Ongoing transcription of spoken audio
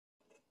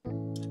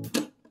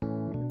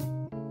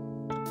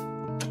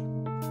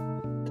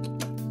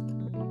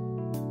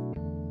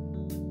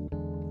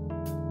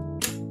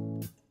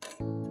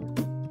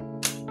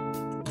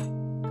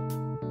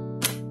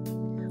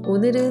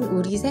오늘은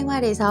우리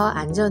생활에서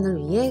안전을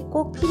위해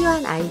꼭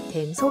필요한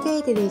아이템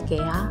소개해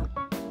드릴게요.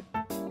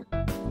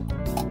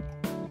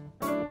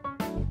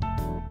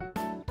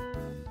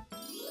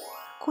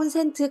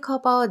 콘센트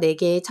커버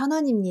 4개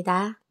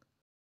 1,000원입니다.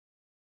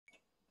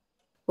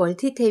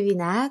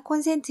 멀티탭이나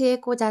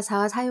콘센트에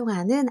꽂아서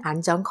사용하는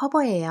안전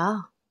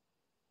커버예요.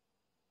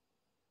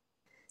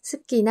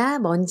 습기나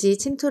먼지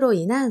침투로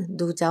인한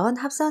누전,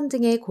 합선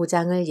등의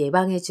고장을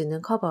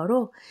예방해주는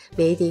커버로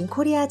메이드 인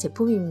코리아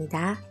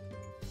제품입니다.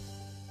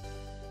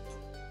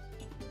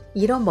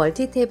 이런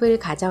멀티탭을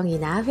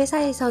가정이나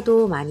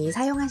회사에서도 많이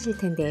사용하실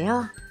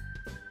텐데요.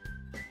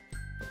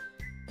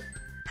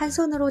 한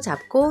손으로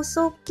잡고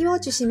쏙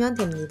끼워주시면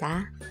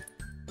됩니다.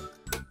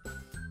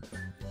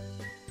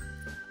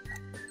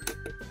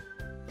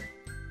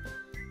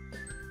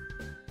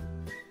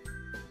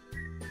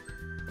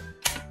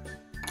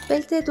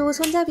 뺄 때도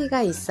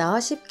손잡이가 있어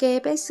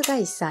쉽게 뺄 수가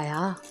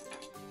있어요.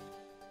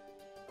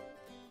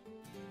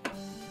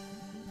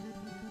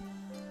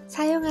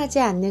 사용하지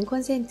않는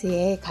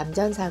콘센트의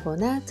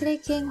감전사고나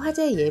트래킹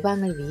화재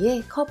예방을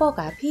위해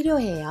커버가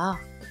필요해요.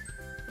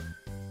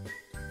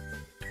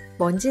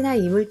 먼지나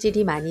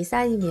이물질이 많이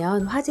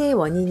쌓이면 화재의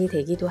원인이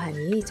되기도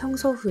하니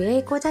청소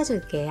후에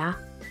꽂아줄게요.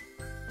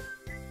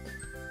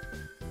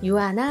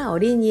 유아나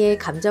어린이의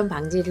감전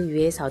방지를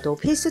위해서도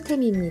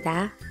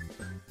필수템입니다.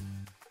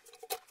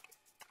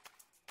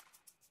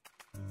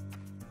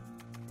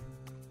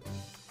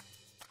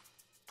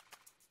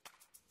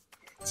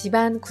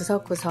 집안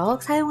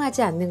구석구석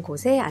사용하지 않는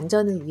곳에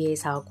안전을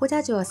위해서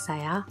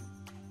꽂아주었어요.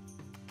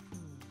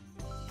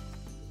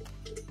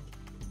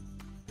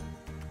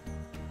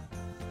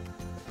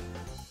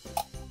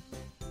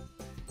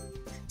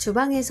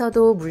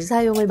 주방에서도 물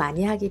사용을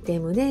많이 하기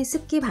때문에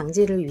습기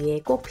방지를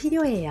위해 꼭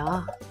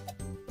필요해요.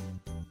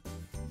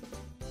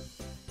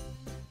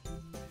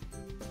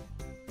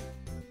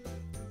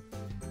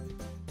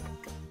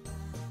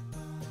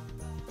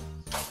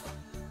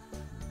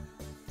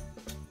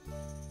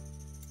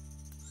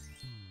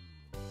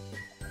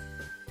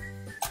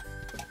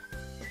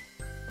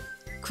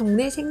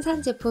 국내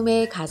생산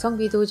제품의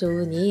가성비도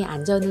좋으니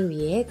안전을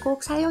위해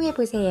꼭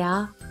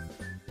사용해보세요.